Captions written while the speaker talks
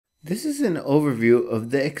This is an overview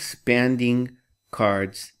of the expanding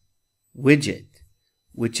cards widget,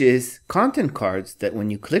 which is content cards that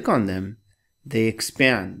when you click on them, they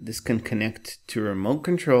expand. This can connect to remote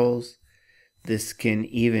controls. This can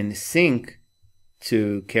even sync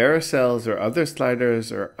to carousels or other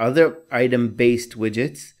sliders or other item-based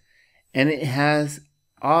widgets. And it has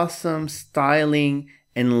awesome styling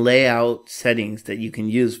and layout settings that you can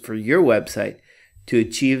use for your website to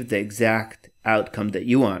achieve the exact outcome that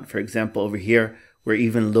you want. For example, over here, we're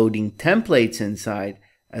even loading templates inside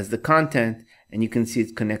as the content, and you can see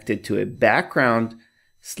it's connected to a background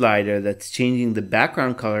slider that's changing the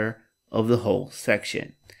background color of the whole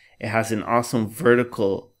section. It has an awesome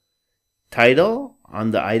vertical title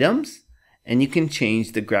on the items, and you can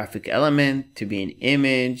change the graphic element to be an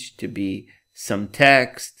image, to be some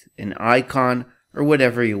text, an icon, or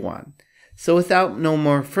whatever you want. So without no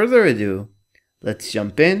more further ado, let's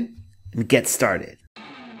jump in and get started.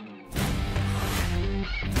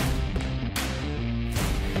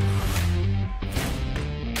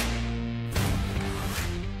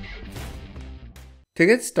 To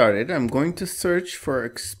get started, I'm going to search for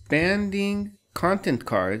expanding content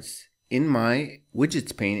cards in my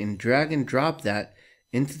widgets pane and drag and drop that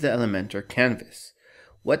into the Elementor canvas.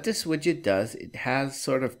 What this widget does, it has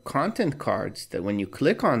sort of content cards that when you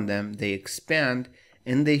click on them, they expand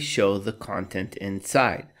and they show the content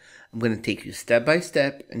inside. I'm going to take you step by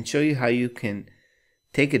step and show you how you can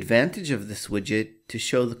take advantage of this widget to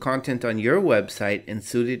show the content on your website and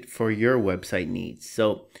suit it for your website needs.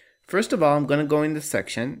 So first of all, I'm going to go in the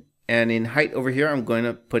section, and in height over here, I'm going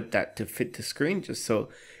to put that to fit the screen just so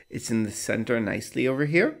it's in the center nicely over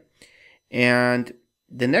here. And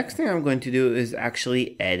the next thing I'm going to do is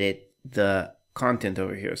actually edit the content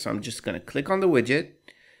over here. So I'm just going to click on the widget,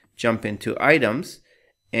 jump into items,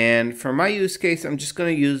 and for my use case, I'm just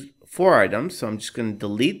going to use 4 items. So I'm just going to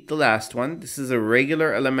delete the last one. This is a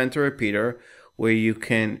regular Elementor repeater where you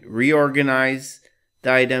can reorganize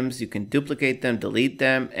the items, you can duplicate them, delete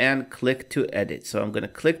them, and click to edit. So I'm going to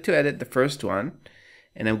click to edit the first one,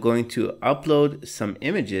 and I'm going to upload some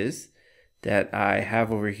images that I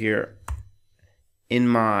have over here in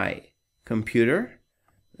my computer.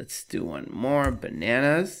 Let's do one more,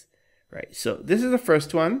 bananas. Right, so this is the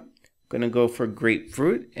first one. I'm going to go for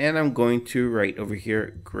grapefruit, and I'm going to write over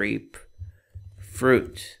here grapefruit.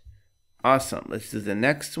 Awesome. Let's do the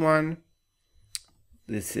next one.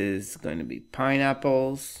 This is going to be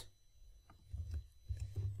pineapples.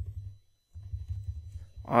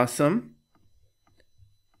 Awesome.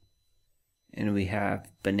 And we have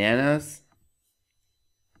bananas.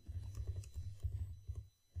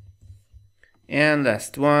 And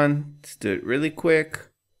last one, let's do it really quick.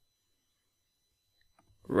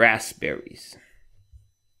 Raspberries.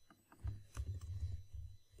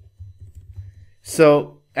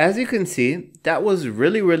 So as you can see, that was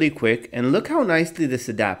really quick, and look how nicely this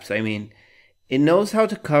adapts. I mean, it knows how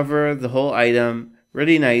to cover the whole item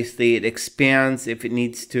really nicely. It expands if it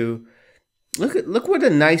needs to. Look what a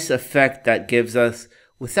nice effect that gives us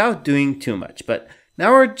without doing too much. But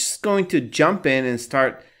now we're just going to jump in and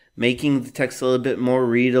start making the text a little bit more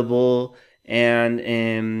readable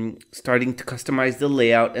and starting to customize the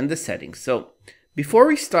layout and the settings. So before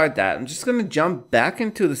we start that, I'm just going to jump back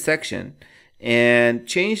into the section and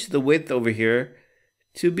change the width over here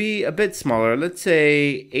to be a bit smaller. Let's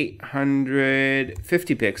say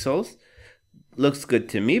 850 pixels. Looks good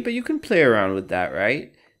to me, but you can play around with that,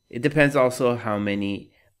 right? It depends also how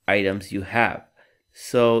many items you have.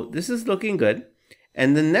 So this is looking good.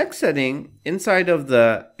 And the next setting inside of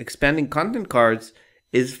the expanding content cards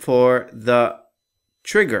is for the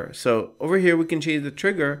trigger. So over here, we can change the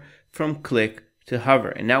trigger from click to hover.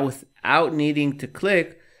 And now without needing to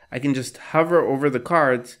click, I can just hover over the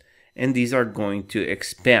cards and these are going to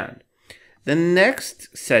expand. The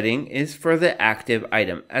next setting is for the active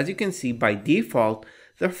item. As you can see, by default,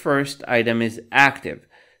 the first item is active.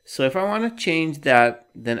 So if I want to change that,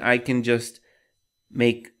 then I can just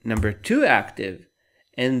make number 2 active.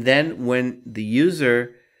 And then when the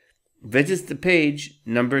user visits the page,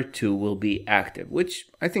 number 2 will be active, which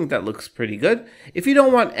I think that looks pretty good. If you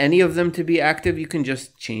don't want any of them to be active, you can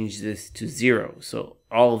just change this to 0. So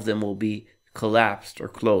all of them will be collapsed or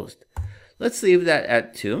closed. Let's leave that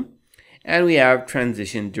at 2. And we have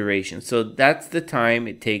transition duration. So that's the time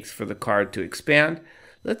it takes for the card to expand.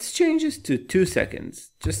 Let's change this to 2 seconds,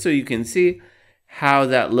 just so you can see how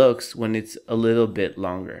that looks when it's a little bit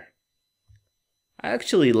longer. I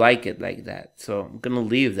actually like it like that, so I'm going to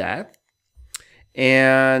leave that.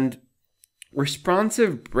 And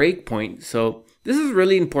responsive breakpoint. So this is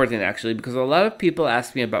really important actually, because a lot of people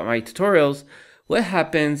ask me about my tutorials, what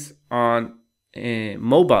happens on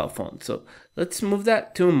mobile phone. So let's move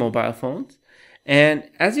that to mobile phones. And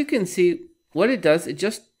as you can see, what it does, it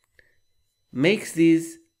just makes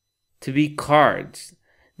these to be cards.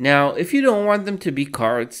 Now, if you don't want them to be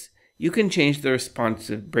cards, you can change the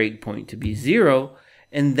responsive breakpoint to be 0,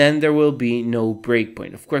 and then there will be no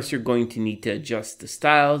breakpoint. Of course, you're going to need to adjust the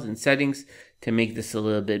styles and settings to make this a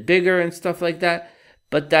little bit bigger and stuff like that,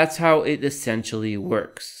 but that's how it essentially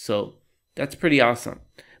works. So that's pretty awesome.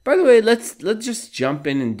 By the way, let's just jump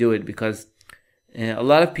in and do it, because a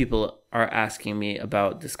lot of people are asking me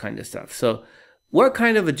about this kind of stuff. So what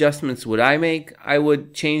kind of adjustments would I make? I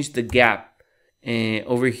would change the gap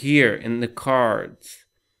over here in the cards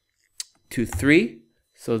to 3,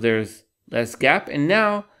 so there's less gap, and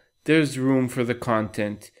now there's room for the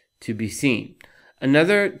content to be seen.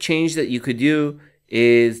 Another change that you could do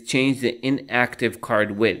is change the inactive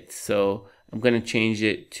card width. So I'm going to change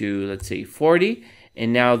it to, let's say, 40,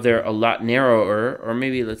 and now they're a lot narrower, or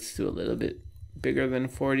maybe let's do a little bit bigger than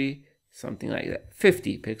 40, something like that.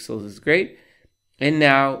 50 pixels is great. And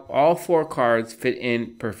now all 4 cards fit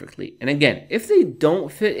in perfectly. And again, if they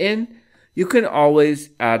don't fit in, you can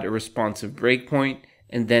always add a responsive breakpoint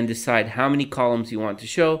and then decide how many columns you want to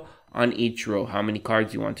show on each row, how many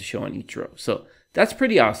cards you want to show on each row. So that's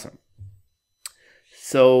pretty awesome.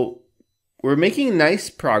 So we're making nice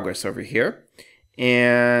progress over here.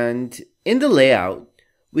 And in the layout,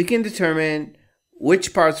 we can determine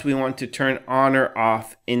which parts we want to turn on or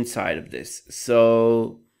off inside of this.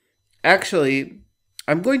 So actually,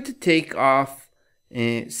 I'm going to take off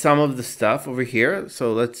some of the stuff over here.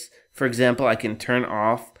 So let's, for example, I can turn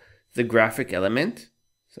off the graphic element.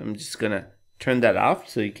 So I'm just going to turn that off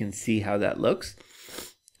so you can see how that looks.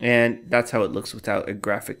 And that's how it looks without a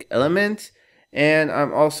graphic element. And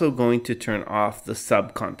I'm also going to turn off the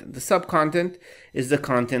sub content. The sub content is the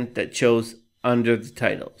content that shows under the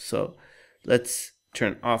title. So let's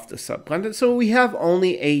turn off the sub content. So we have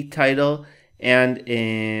only a title and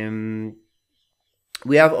a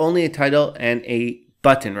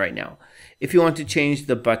button right now. If you want to change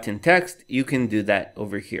the button text, you can do that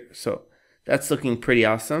over here. So that's looking pretty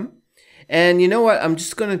awesome. And you know what? I'm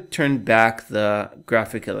just going to turn back the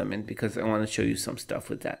graphic element because I want to show you some stuff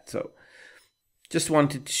with that. So just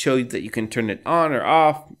wanted to show you that you can turn it on or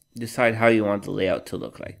off, decide how you want the layout to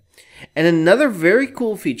look like. And another very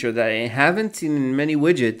cool feature that I haven't seen in many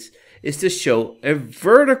widgets is to show a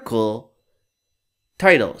vertical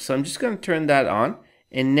title. So I'm just going to turn that on.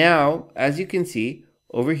 And now, as you can see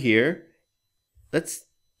over here, let's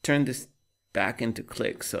turn this back into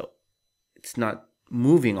click so it's not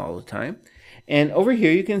moving all the time. And over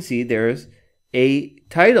here you can see there's a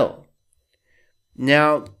title.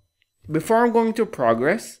 Now, before I'm going to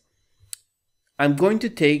progress, I'm going to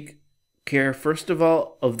take care first of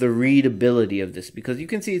all of the readability of this, because you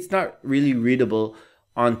can see it's not really readable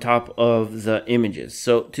on top of the images.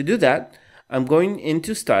 So to do that, I'm going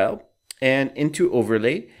into style and into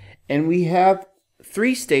overlay, and we have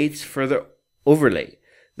 3 states for the overlay.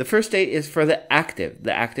 The first state is for the active.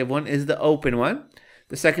 The active one is the open one.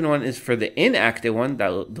 The second one is for the inactive one.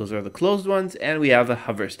 Those are the closed ones. And we have a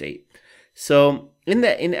hover state. So in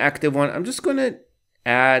the inactive one, I'm just going to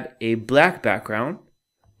add a black background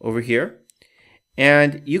over here.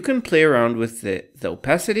 And you can play around with the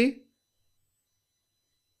opacity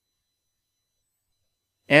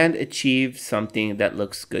and achieve something that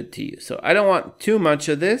looks good to you. So I don't want too much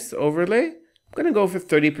of this overlay. I'm going to go for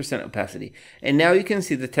 30% opacity. And now you can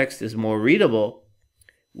see the text is more readable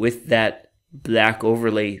with that black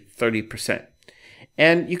overlay 30%.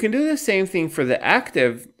 And you can do the same thing for the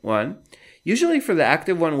active one. Usually for the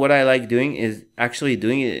active one, what I like doing is actually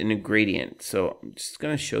doing it in a gradient. So I'm just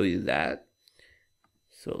going to show you that.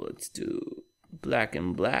 So let's do black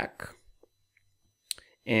and black.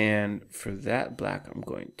 And for that black, I'm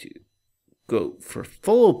going to go for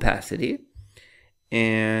full opacity.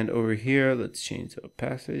 And over here, let's change the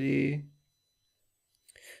opacity.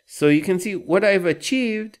 So you can see what I've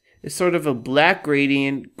achieved is sort of a black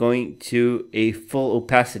gradient going to a full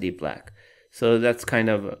opacity black. So that's kind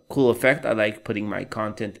of a cool effect. I like putting my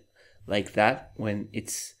content like that when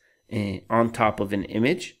it's on top of an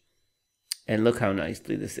image. And look how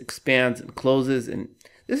nicely this expands and closes. And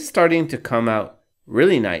this is starting to come out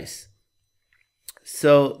really nice.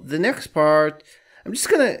 So the next part, I'm just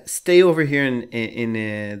going to stay over here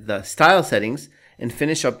in the style settings and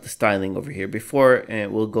finish up the styling over here before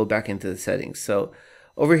we'll go back into the settings. So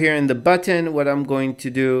over here in the button, what I'm going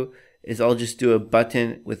to do is I'll just do a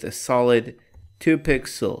button with a solid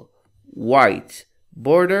 2-pixel white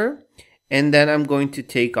border. And then I'm going to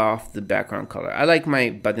take off the background color. I like my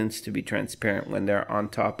buttons to be transparent when they're on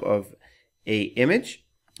top of a image.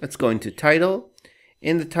 let's go into title.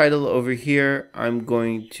 In the title over here, I'm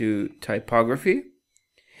going to typography.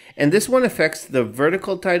 And this one affects the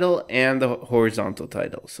vertical title and the horizontal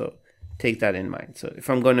title. So take that in mind. So if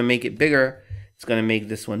I'm going to make it bigger, it's going to make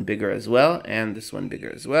this one bigger as well, and this one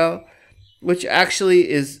bigger as well, which actually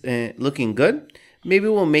is looking good. Maybe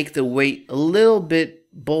we'll make the weight a little bit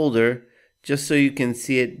bolder just so you can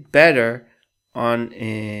see it better on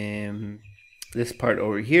this part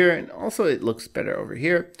over here. And also it looks better over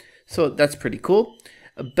here. So that's pretty cool.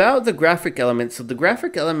 About the graphic element, so the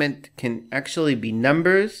graphic element can actually be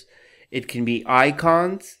numbers, it can be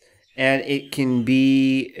icons, and it can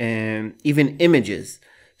be even images.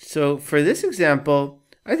 So for this example,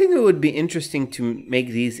 I think it would be interesting to make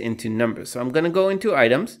these into numbers. So I'm going to go into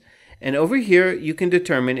items, and over here you can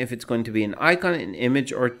determine if it's going to be an icon, an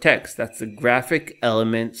image, or text. That's the graphic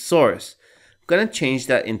element source. I'm going to change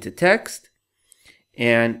that into text,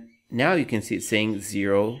 and now you can see it's saying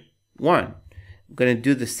 0, 1. I'm going to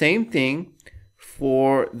do the same thing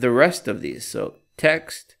for the rest of these. So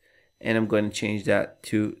text, and I'm going to change that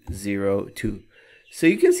to 0, 2. So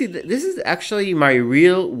you can see that this is actually my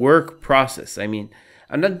real work process. I mean,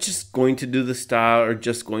 I'm not just going to do the style or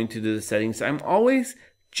just going to do the settings. I'm always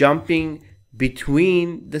jumping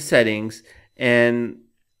between the settings and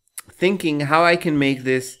thinking how I can make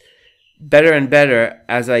this better and better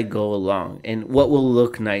as I go along and what will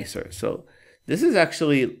look nicer. So this is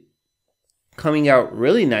actually coming out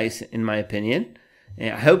really nice in my opinion,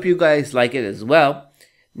 and I hope you guys like it as well.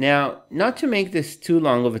 Now, not to make this too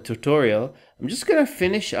long of a tutorial, I'm just going to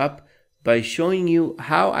finish up by showing you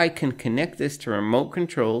how I can connect this to remote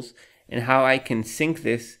controls and how I can sync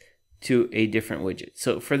this to a different widget.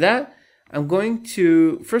 So for that, I'm going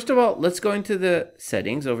to, first of all, let's go into the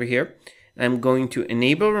settings over here. I'm going to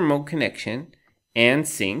enable remote connection and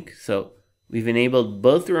sync. So we've enabled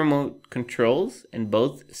both the remote controls and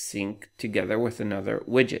both sync together with another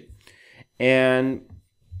widget. And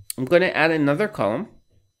I'm going to add another column.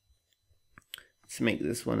 Let's make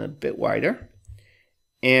this one a bit wider.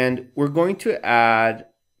 And we're going to add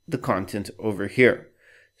the content over here.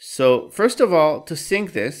 So first of all, to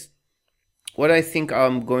sync this, what I think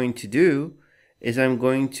I'm going to do is I'm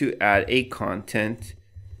going to add a content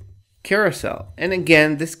carousel. And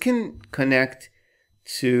again, this can connect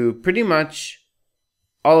to pretty much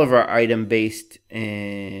all of our item-based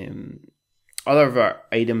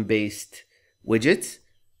widgets.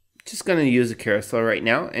 Just going to use a carousel right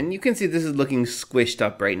now, and you can see this is looking squished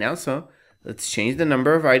up right now. So let's change the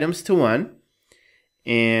number of items to 1,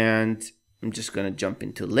 and I'm just going to jump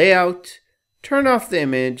into layout, turn off the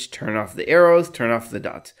image, turn off the arrows, turn off the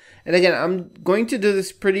dots. And again, I'm going to do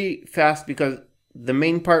this pretty fast because the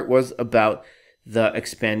main part was about the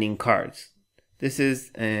expanding cards. This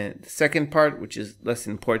is the second part, which is less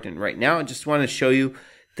important right now. I just want to show you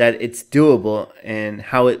that it's doable and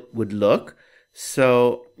how it would look.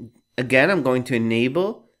 So again, I'm going to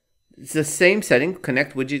enable, it's the same setting,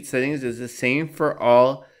 connect widget settings is the same for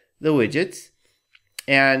all the widgets.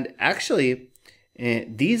 And actually,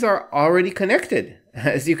 these are already connected,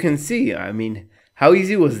 as you can see. I mean, how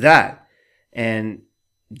easy was that? And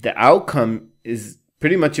the outcome is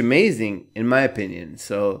pretty much amazing in my opinion.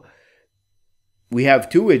 So we have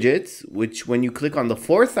 2 widgets, which when you click on the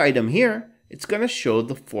 4th item here, it's going to show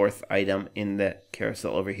the 4th item in the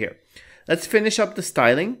carousel over here. Let's finish up the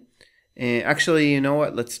styling. Actually, you know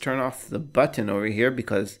what? Let's turn off the button over here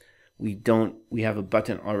because we have a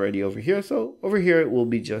button already over here. So over here, it will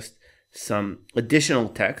be just some additional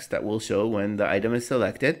text that will show when the item is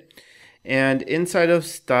selected. And inside of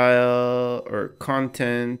style or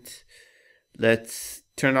content, let's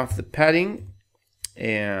turn off the padding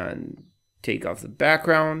and take off the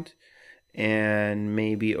background. And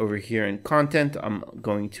maybe over here in content, I'm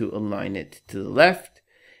going to align it to the left.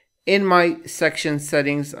 In my section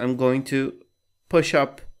settings, I'm going to push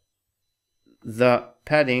up the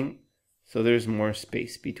padding so there's more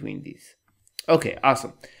space between these. Okay,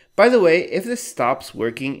 awesome. By the way, if this stops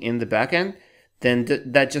working in the backend, then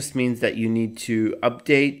that just means that you need to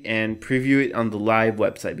update and preview it on the live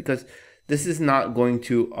website, because this is not going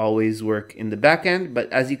to always work in the backend, but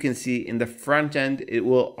as you can see in the front end, it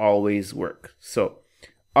will always work. So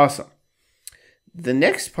awesome. The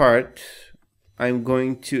next part, I'm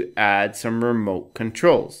going to add some remote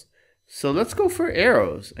controls. So let's go for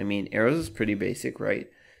arrows. I mean, arrows is pretty basic, right?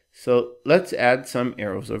 So let's add some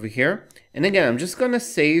arrows over here. And again, I'm just going to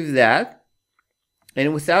save that.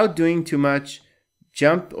 And without doing too much,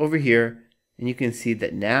 jump over here. And you can see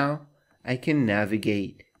that now I can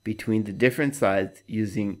navigate between the different slides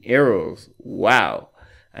using arrows. Wow.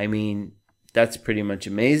 I mean, that's pretty much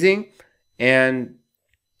amazing. And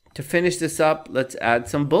to finish this up, let's add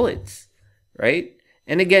some bullets, right?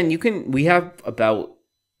 And again, we have about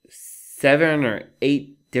 7 or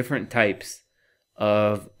 8 different types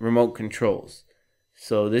of remote controls.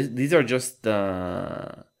 So these are just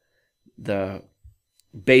the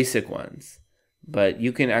basic ones, but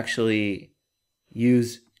you can actually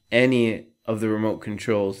use any of the remote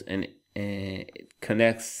controls, and it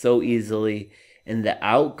connects so easily, and the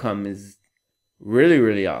outcome is really,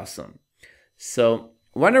 really awesome. So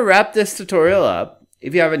I want to wrap this tutorial up.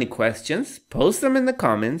 If you have any questions, post them in the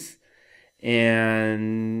comments,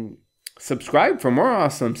 and subscribe for more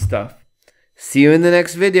awesome stuff. See you in the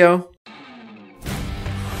next video.